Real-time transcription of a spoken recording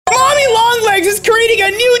Legs is creating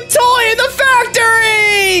a new toy in the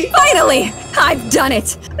factory! Finally! I've done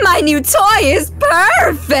it! My new toy is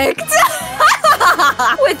perfect!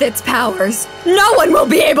 With its powers, no one will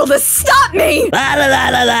be able to stop me! La la la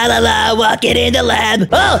la la la la, walking in the lab.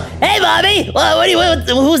 Oh, hey, Bobby!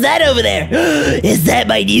 Who's that over there? Is that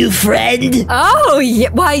my new friend? Oh,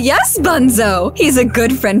 why yes, Bunzo. He's a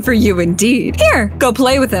good friend for you indeed. Here, go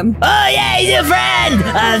play with him. Oh, yay, new friend!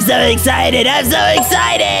 I'm so excited! I'm so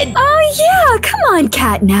excited! Oh, yeah, come on,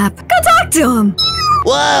 Catnap. Go talk to him.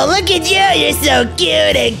 Whoa, look at you! You're so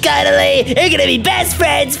cute and cuddly! You're gonna be best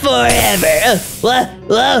friends forever!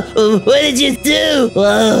 Whoa, what did you do?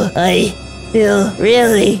 Whoa, I feel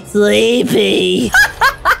really sleepy.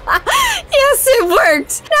 Yes, it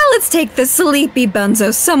worked. Now let's take the sleepy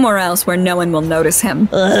Bunzo somewhere else where no one will notice him.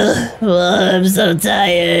 I'm so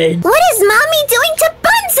tired. What is Mommy doing to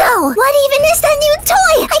Bunzo? What even is that new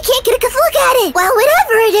toy? I can't get a good look at it. Well,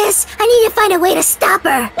 whatever it is, I need to find a way to stop her.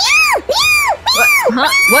 Meow, meow, meow. Huh?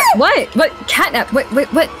 What? Catnap,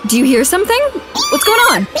 what? Do you hear something? What's going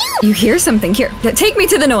on? You hear something? Here, take me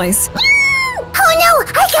to the noise. Oh no,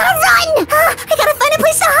 I gotta run! I gotta find a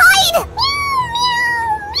place to hide!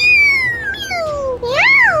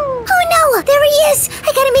 Oh no, there he is!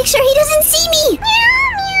 I gotta make sure he doesn't see me!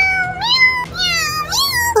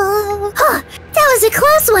 That was a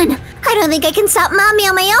close one! I don't think I can stop Mommy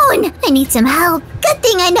on my own! I need some help. Good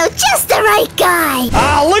thing I know just the right guy!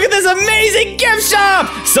 Oh, look at this amazing gift shop!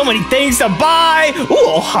 So many things to buy!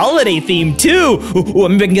 Ooh, a holiday theme too! Ooh,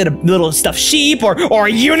 maybe I can get a little stuffed sheep or a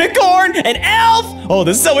unicorn, an elf! Oh,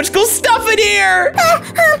 there's so much cool stuff in here!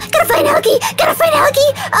 Gotta find Huggy! Gotta find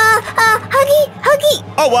Huggy! Huggy!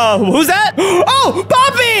 Oh, who's that? Oh,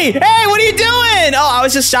 Poppy! Hey, what are you doing? Oh, I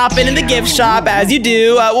was just shopping in the gift shop, as you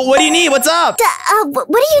do. What do you need? What's up? What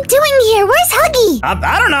are you doing here? Where's Huggy?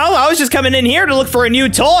 I don't know. I was just coming in here to look for a new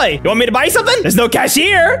toy. You want me to buy something? There's no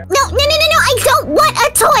cashier. No, I don't want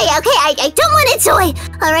a toy, okay? I don't want a toy.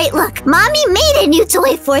 All right, look, Mommy made a new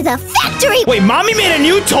toy for the factory. Wait, Mommy made a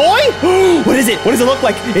new toy? What is it? What does it look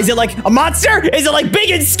like? Is it like a monster? Is it like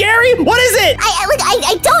big and scary? What is it?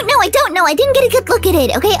 I don't know. I didn't get a good look at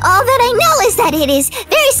it, okay? All that I know is that it is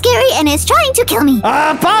very scary and is trying to kill me.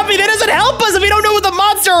 Poppy, that doesn't help us if we don't know what the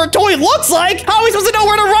monster or toy looks like. How are we supposed to know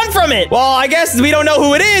where to run from it? Well, I guess we don't know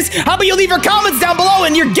who it is. How about you leave your comments down below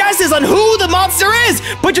and your guesses on who the monster is?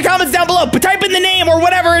 Put your comments down below. Type in the name or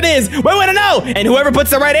whatever it is. We want to know. And whoever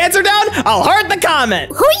puts the right answer down, I'll heart the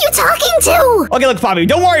comment. Who are you talking to? Okay, look, Poppy,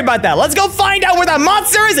 don't worry about that. Let's go find out where that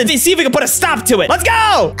monster is and see if we can put a stop to it. Let's go.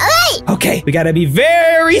 All right. Okay, we gotta be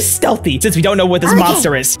very stealthy since we don't know what this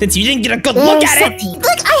monster is. Since you didn't get a good look at it.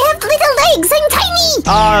 Look, I have little legs. I'm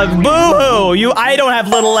tiny. Boo-hoo. I don't have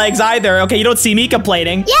little legs either. Okay, you don't see me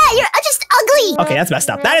complaining. Yeah, you're just ugly. Okay, that's messed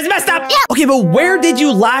up. That is messed up. Yeah. Okay, but where did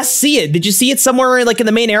you last see it? Did you see it somewhere like in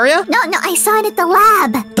the main area? No, I saw it at the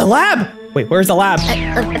lab. The lab? Wait, where's the lab?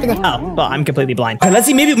 Over there. Oh, well, I'm completely blind. All right, let's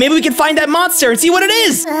see. Maybe we can find that monster and see what it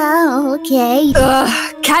is. Oh, okay.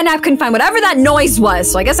 Catnap couldn't find whatever that noise was,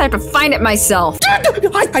 so I guess I have to find it myself. I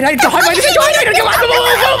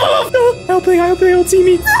hope they don't see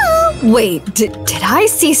me. Wait, did I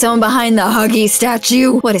see someone behind the Huggy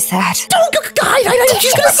statue? What is that? Don't hide.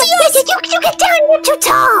 She's gonna see us. You get down. You're too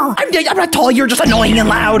tall. I'm not tall. You're just annoying and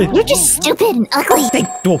loud. You're just stupid and ugly. Hey,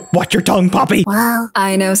 watch your tongue, Poppy. Wow.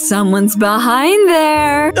 I know someone's behind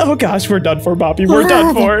there. Oh gosh, we're done for, Poppy. We're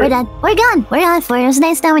done for. We're done. We're done for. It was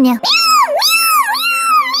nice knowing you.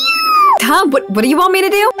 Huh? What do you want me to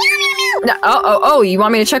do? No, oh, you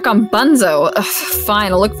want me to check on Bunzo? Ugh,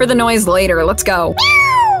 fine, I'll look for the noise later. Let's go.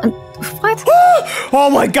 What? Oh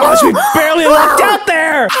my gosh, we barely lucked out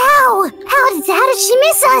there! How did she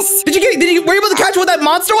miss us? Were you able to catch what that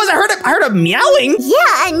monster was? I heard a meowing.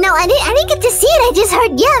 Yeah, no, I didn't get to see it. I just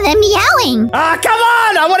heard, the meowing. Come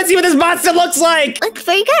on! I want to see what this monster looks like. Look,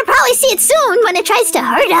 you're gonna probably see it soon when it tries to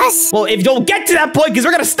hurt us. Well, if you'll get to that point, because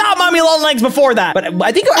we're gonna stop Mommy Long Legs before that. But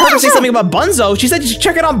I think I heard her say something about Bunzo. She said you should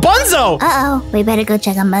check it on Bunzo. Uh-oh, we better go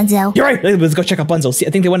check on Bunzo. You're right. Let's go check on Bunzo. See, I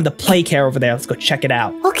think they wanted the play care over there. Let's go check it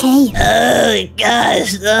out. Okay. Oh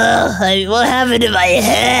gosh, what happened to my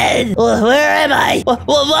head? Where am I?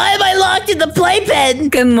 Why am I locked in the playpen?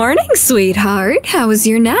 Good morning, sweetheart. How was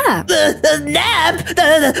your nap? The nap?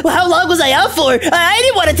 How long was I up for? I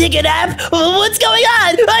didn't want to take a nap. What's going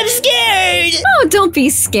on? I'm scared. Oh, don't be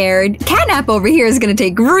scared. Catnap over here is gonna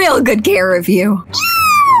take real good care of you.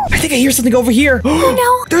 I think I hear something over here. Oh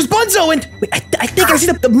no. There's Bunzo and wait, I think I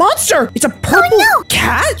see the monster. It's a purple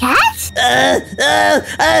cat. Cat?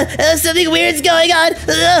 Something weird's going on.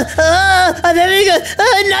 I'm having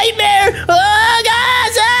a nightmare. Oh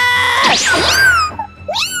gosh!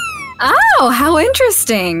 Oh, how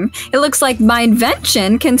interesting. It looks like my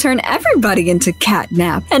invention can turn everybody into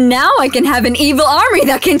Catnap. And now I can have an evil army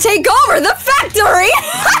that can take over the factory!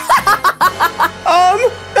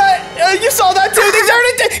 You saw that too. He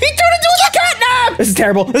turned into a Catnap. This is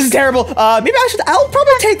terrible. This is terrible. Maybe I'll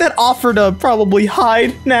probably take that offer to probably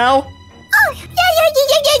hide now. Oh,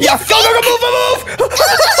 yeah. Go, move.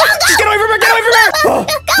 Just get away from her, Oh,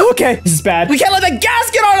 okay, this is bad. We can't let that gas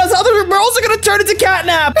get on us. Other we're also gonna turn into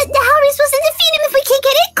Catnap. But how are we supposed to defeat him if we can't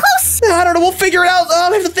get in close? I don't know. We'll figure it out.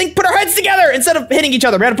 We have to think. Put our heads together instead of hitting each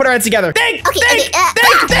other. We have to put our heads together. Think. Okay,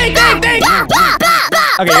 Think.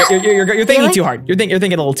 Okay, you're thinking too hard. You're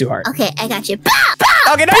thinking a little too hard. Okay, I got you.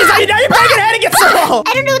 Okay, now you're breaking ahead against the wall.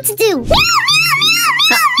 I don't know what to do.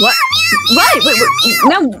 What? Wait.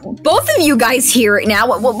 Now, both of you guys hear it now.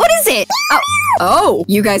 What is it? Oh,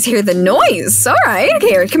 you guys hear the noise. All right.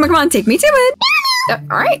 Okay, come on, take me to it.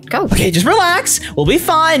 All right, go. Okay, just relax. We'll be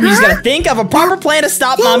fine. We just gotta think of a proper plan to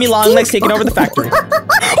stop Mommy Longlegs taking over the factory. Let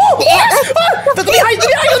me hide!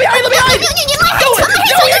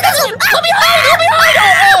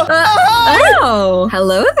 Oh,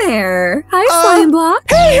 hello there. Hi, Slime Block.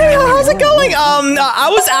 Hey, how's it going? I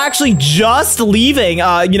was actually just leaving,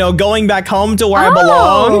 going back home to where I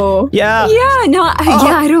belong. Yeah. Yeah, no,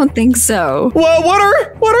 I don't think so. Well, what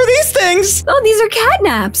are these things? Oh, these are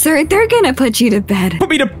catnaps. They're gonna put you to bed. Put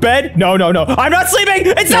me to bed? No. I'm not sleeping.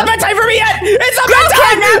 It's not bedtime for me yet. It's not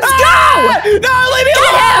bedtime. Catnaps, go! No, leave me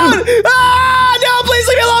alone. No, please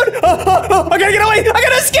leave me alone. I gotta get away. I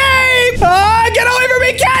gotta escape. Get away from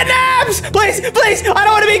me, catnaps. Please. I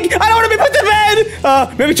don't want to be put to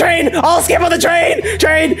bed. Maybe train. I'll escape on the train.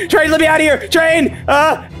 Train, let me out of here. Train.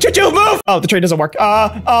 Choo-choo, move. Oh, the train doesn't work.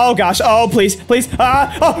 Oh gosh. Oh, please. The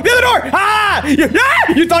other door.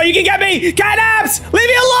 You thought you could get me. Catnaps, leave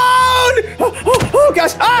me alone. Oh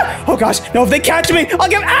gosh. Oh gosh. No, if they catch me, I'll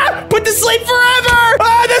get put to sleep forever.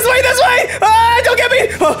 This way. Don't get me.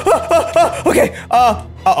 Okay.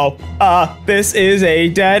 This is a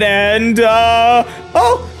dead end.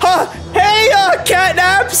 Hey,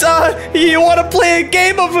 Catnaps. You want to play a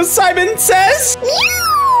game of Simon Says?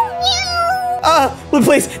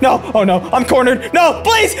 Please, no. Oh no, I'm cornered. No,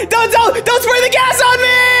 please, don't spray the gas on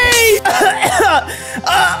me!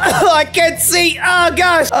 I can't see. Oh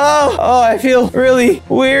gosh. Oh, I feel really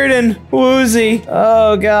weird and woozy.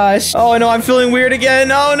 Oh gosh. Oh no, I'm feeling weird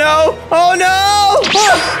again. Oh no.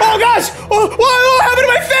 Oh gosh. What happened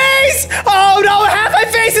to my face? Oh no, half my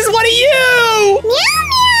face is one of you.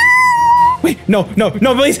 Wait, no,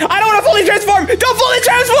 please. I don't want to fully transform. Don't fully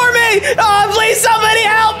transform me. Oh, please, somebody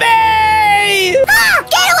help me.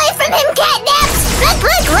 Get away from him, Catnaps. Look,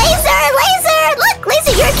 Laser. Look,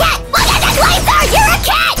 Laser, you're a cat. Look at that, Laser, you're a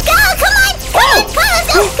cat. Go, come on,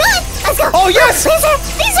 let's go. Oh, yes. Laser.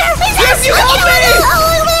 Yes, you helped me.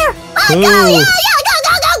 Over there. Go.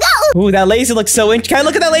 Ooh, that laser looks so interesting. Can I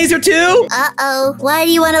look at that laser too? Uh-oh. Why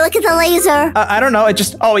do you want to look at the laser? I don't know.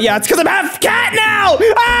 It's because I'm half cat now.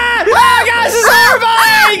 Oh gosh, this is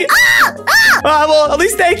horrifying. Well, at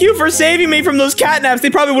least thank you for saving me from those catnaps. They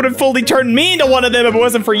probably would have fully turned me into one of them if it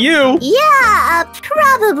wasn't for you. Yeah,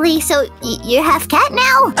 probably. So you're half cat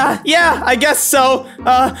now? Yeah, I guess so.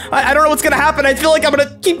 I don't know what's gonna happen. I feel like I'm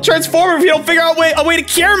gonna keep transforming if you don't figure out a way to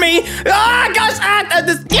cure me. Gosh,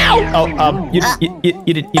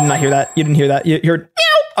 you did not hear that. You didn't hear that. You heard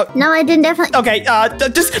meow. No, I didn't definitely. Okay,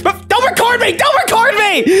 just don't record me. Don't record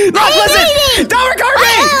me. Look, listen. Don't record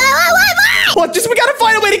me. Well, we gotta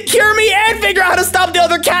find a way to cure me and figure out how to stop the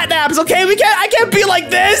other catnaps, okay? I can't be like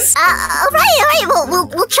this. All right.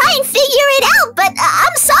 We'll try and figure it out. But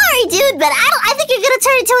I'm sorry, dude. But I think you're gonna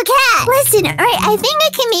turn into a cat. Listen, all right. I think I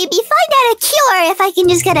can maybe find out a cure if I can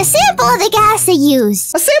just get a sample of the gas they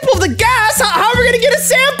used. A sample of the gas? How are we gonna get a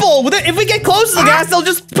sample? If we get close to the gas, they'll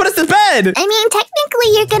just put us to bed. I mean,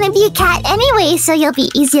 technically, you're gonna be a cat anyway, so you'll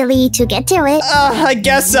be easily to get to it. I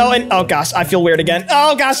guess so. And oh gosh, I feel weird again.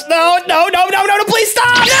 Oh gosh, no, please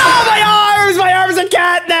stop! No, my arms are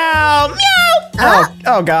cat now. Meow.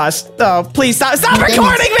 Oh gosh. Oh, please stop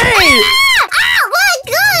recording me. Look,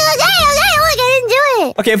 I didn't do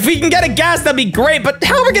it. Okay, if we can get a gas, that'd be great. But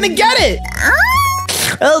how are we gonna get it?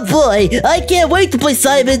 Oh boy, I can't wait to play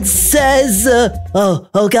Simon Says.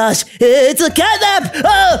 Oh gosh, it's a catnap!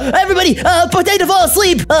 Everybody, pretend to fall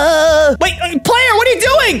asleep. Wait, player, what are you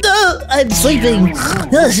doing? I'm sleeping.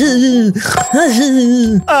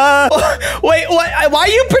 Wait, why are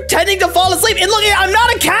you pretending to fall asleep? And look, I'm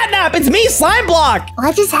not a catnap. It's me, Slime Block.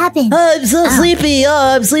 What just happened? I'm so sleepy.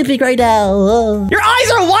 I'm sleeping right now. Your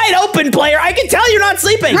eyes are wide open, player. I can tell you're not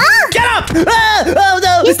sleeping. Get up! Oh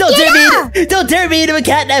no! Don't turn me into a cat.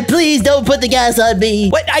 Catnap, please don't put the gas on me.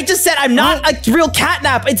 What? I just said I'm not a real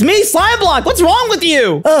Catnap. It's me, Slime Block. What's wrong with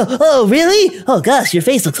you? Oh, really? Oh, gosh, your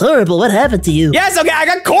face looks horrible. What happened to you? Yes, okay, I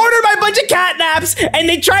got cornered by a bunch of Catnaps, and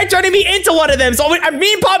they tried turning me into one of them. So me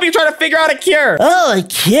and Poppy are trying to figure out a cure. Oh, a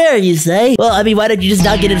cure, you say? Well, I mean, why don't you just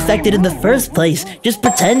not get infected in the first place? Just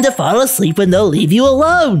pretend to fall asleep when they'll leave you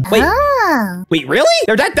alone. Wait, really?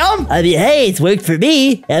 They're that dumb? I mean, hey, it's worked for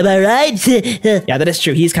me. Am I right? Yeah, that is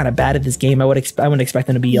true. He's kind of bad at this game. I wouldn't expect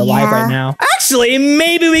him to be alive right now. Actually,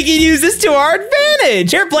 maybe we can use this to our advantage.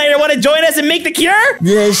 Here, player, want to join us and make the cure?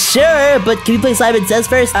 Sure, but can we play Simon Says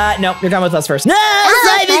first? No, you're coming with us first. No,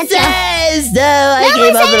 Simon Says! No, I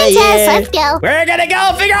gave up right here. Let's go. We're gonna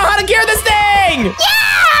go figure out how to cure this thing!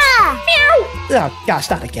 Yeah! Meow! Oh, gosh,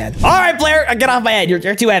 not again. All right, player, get off my head.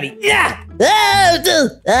 You're too heavy. Yeah!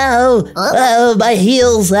 Oh, my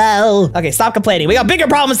heels, ow. Okay, stop complaining. We got bigger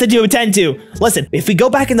problems to attend to. Listen, if we go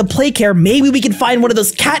back into play care, maybe we can find one of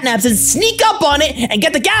those catnaps and sneak up on it and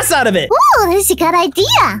get the gas out of it. Ooh, this is a good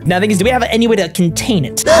idea. Now, the thing is, do we have any way to contain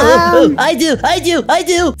it? I do.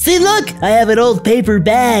 See, look, I have an old paper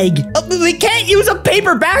bag. We can't use a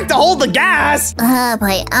paper bag to hold the gas. Oh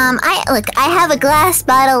boy. I have a glass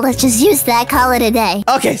bottle. Let's just use that. Call it a day.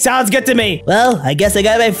 Okay, sounds good to me. Well, I guess I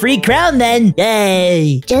got my free crown then.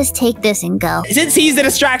 Yay. Just take this and go. Since he's the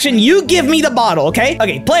distraction, you give me the bottle, okay?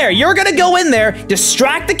 Okay, player, you're gonna go in there,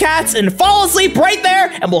 distract the cats, and fall asleep right there,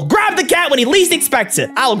 and we'll grab the cat when he least expects it.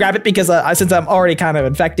 I'll grab it because since I'm already kind of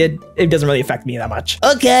infected, it doesn't really affect me that much.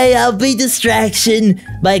 Okay, I'll be distraction.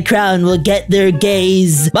 My crown will get their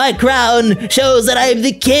gaze. My crown shows that I'm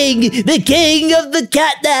the king of the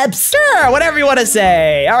catnaps. Sure, whatever you want to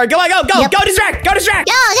say. All right, go, go distract. Go, run!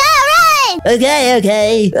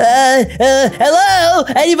 Okay. Hello?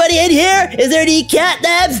 Anybody in here? Is there any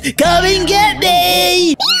catnaps? Come and get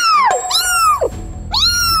me!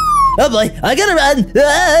 Oh boy, I gotta run!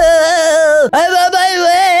 Oh, I'm on my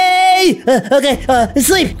way! Okay,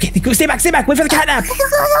 sleep! Okay, stay back, wait for the catnap!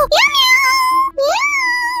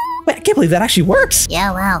 Wait, I can't believe that actually works!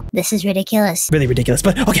 Yeah, wow, this is ridiculous. Really ridiculous,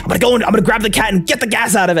 but okay, I'm gonna grab the cat and get the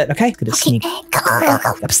gas out of it, okay? Gonna sneak. Go.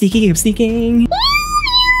 I'm sneaking.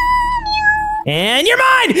 And you're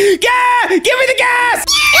mine! Yeah! Give me the gas!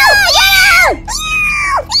 Yeah!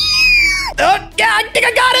 Yeah, I think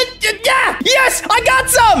I got it! Yeah! Yes! I got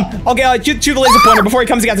some! Okay, shoot the laser pointer before he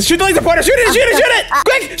comes against us. Shoot the laser pointer! Shoot it!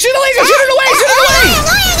 Quick! Shoot the laser! Shoot it away!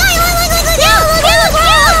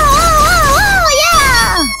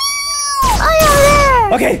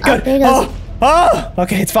 Okay, good. there he goes.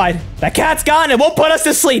 Okay, it's fine. That cat's gone. It won't put us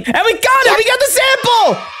to sleep. And we got it. We got the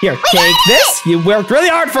sample. Here, take this. You worked really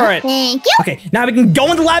hard for it. Thank you. Okay, now we can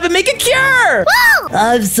go in the lab and make a cure. Woo!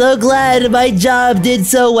 I'm so glad my job did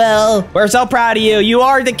so well. We're so proud of you. You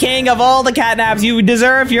are the king of all the catnaps. You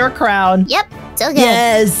deserve your crown. Yep, so good.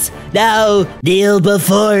 Yes. Now, kneel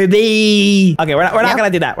before me. Okay, we're not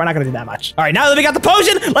gonna do that. We're not gonna do that much. All right, now that we got the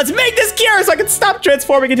potion, let's make this cure so I can stop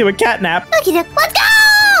transforming into a catnap. Okay, let's go!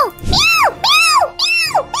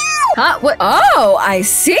 Huh? What? Oh, I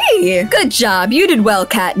see. Good job. You did well,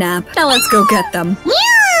 Catnap. Now let's go get them.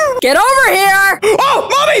 Get over here! Oh,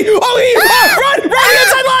 mommy! Run!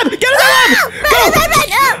 Inside lab! Get inside lab!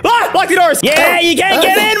 Go! Lock the doors! Yeah, you can't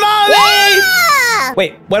get in, mommy! Yeah!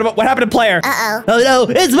 Wait, what happened to player? Uh-oh. Oh no,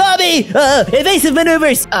 it's Mommy! Evasive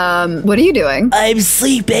maneuvers! What are you doing? I'm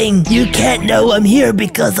sleeping. You can't know I'm here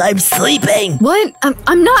because I'm sleeping. What?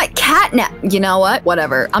 I'm not Catnap. You know what?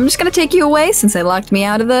 Whatever. I'm just gonna take you away since they locked me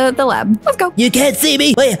out of the lab. Let's go. You can't see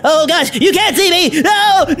me. Wait, oh gosh, you can't see me.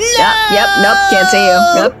 No! Yep, nope, can't see you.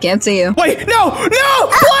 Nope, can't see you. Wait, no! Player, no!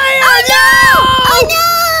 Oh no!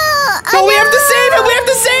 Oh, we have to save him! We have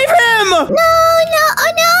to save him! No!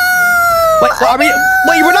 Oh no!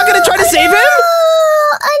 Wait, we're not gonna try to save him?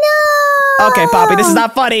 Oh no! Okay, Poppy, this is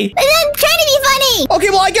not funny. I'm trying to be funny! Okay,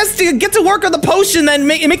 well, I guess to get to work on the potion, then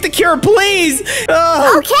make the cure, please. Okay, alright,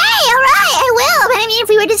 I will. But I mean, if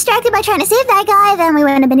we were distracted by trying to save that guy, then we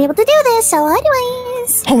wouldn't have been able to do this. So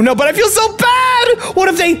anyways. Oh no, but I feel so bad! What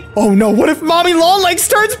if Mommy Longlegs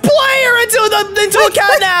turns player into a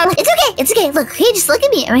catnap? It's okay. Look, okay, just look at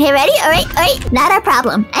me. Okay, ready? Alright. Not our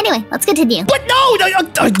problem. Anyway, let's continue. But no,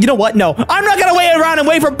 you know what? No, I'm not gonna wait around and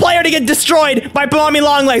wait for player to get destroyed by Mommy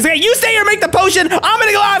Longlegs. Okay, you stay here, make the potion. I'm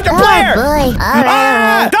gonna go after player. Oh boy.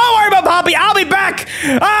 Alright. Don't worry about Poppy. I'll be back.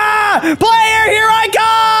 Player, here I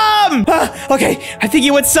come. Okay, I think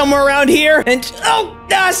he went somewhere around here. And oh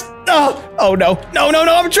no,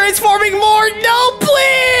 I'm transforming more. No,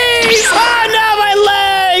 please. No, my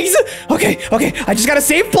legs. Okay, I just gotta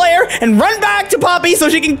save player and run back to Poppy so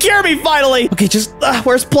she can cure me finally. Okay, just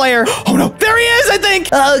where's player? Oh no, there he is, I think.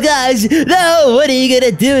 Oh gosh, no, what are you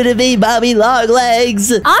gonna do to me, Mommy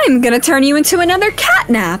Longlegs? I'm gonna turn you into another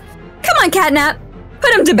Catnap. Come on, Catnap.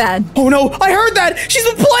 Put him to bed. Oh no, I heard that. She's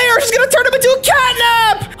a player. She's gonna turn him into a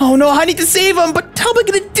catnap. Oh no, I need to save him, but how am I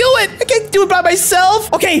gonna do it? I can't do it by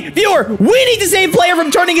myself. Okay, viewer, we need to save player from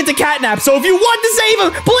turning into catnap. So if you want to save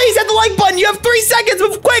him, please hit the like button. You have 3 seconds.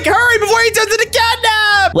 Quick, hurry before he turns into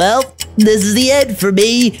catnap. Well, this is the end for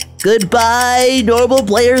me. Goodbye, normal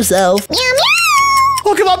player self. Meow, meow.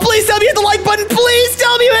 Oh, come on, please tell me you hit the like button. Please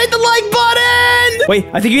tell me you hit the like button. Wait,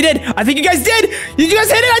 I think you did. I think you guys did. Did you guys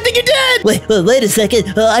hit it? I think you did. Wait a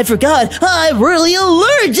second. I forgot. I'm really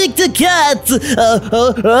allergic to cats.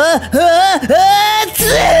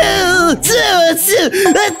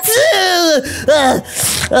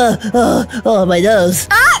 Oh, my nose.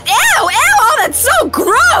 Ew, oh, that's so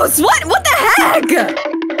gross. What the heck?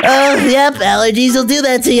 Oh, yep, allergies will do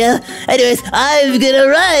that to you. Anyways, I'm gonna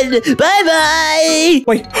run. Bye-bye.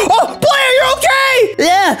 Wait. Oh, player, you're okay.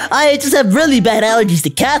 Yeah, I just have really bad allergies to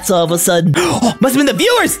cats all of a sudden. Oh, must have been the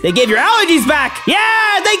viewers. They gave your allergies back.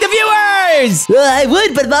 Yeah, thank the viewers. I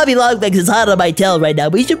would, but Mommy Longlegs is hot on my tail right now.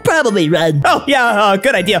 We should probably run. Oh, yeah,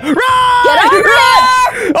 good idea. Run! Get over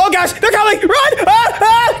here! Oh, gosh, they're coming. Run!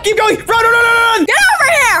 Keep going. Run! Get over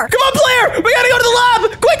here! Come on, player. We gotta go to the lab.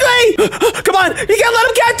 Quickly. Come on. You can't let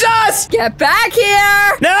them catch us. Get back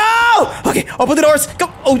here! No! Okay, open the doors. Go.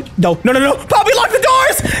 Oh, no. Poppy, lock the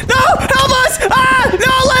doors. No, help us.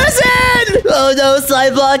 No, let us in. Oh, no,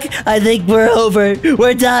 slime block. I think we're over.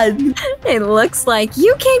 We're done. It looks like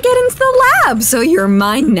you can't get into the lab, so you're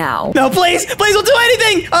mine now. No, please, we'll do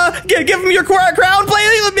anything. Give him your crown,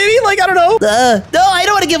 please. Maybe, I don't know. No, I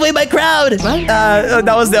don't want to give away my crown.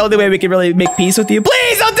 That was the only way we could really make peace with you.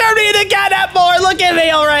 Please don't turn me into Catnap more. Look at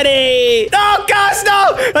me already. Oh, gosh,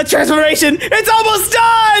 no. A transformation. It's almost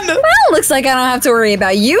done. Well, looks like I don't have to worry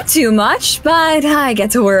about you too much, but I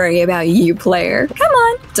get to worry about you, player. Come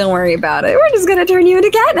on, don't worry about it. We're just gonna turn you into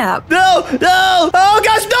Catnap. No. Oh,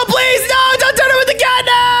 gosh, no, please. No, don't turn him into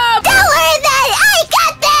Catnap. Don't worry about it. I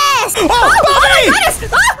got this. Oh, Oh Poppy. my goodness!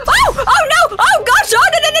 Oh no! Oh gosh! Oh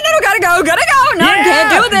no! Gotta go! No, Yeah.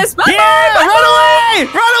 can't do this. Bye, Yeah, bye, run away.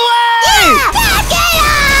 Back it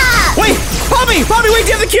up. Wait, Poppy, wait,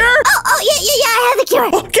 do you have the cure? Oh, yeah, I have the cure.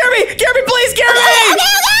 Oh, cure me, please, cure me. Okay.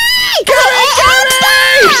 Cure me.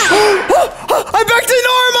 I'm back to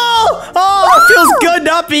normal. Oh, it feels good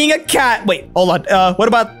not being a cat. Wait, hold on. What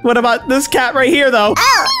about this cat right here, though?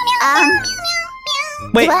 Oh,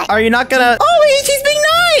 Wait, what? are you not gonna? Oh, he's being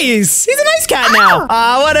nice. He's a nice cat now.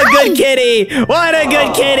 What a good kitty. What a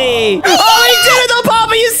good kitty. Oh, he did it though,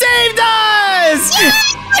 Poppy. You saved us.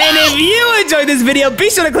 And if you enjoyed this video, be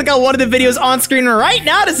sure to click on one of the videos on screen right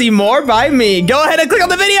now to see more by me. Go ahead and click on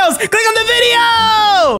the videos. Click on the video.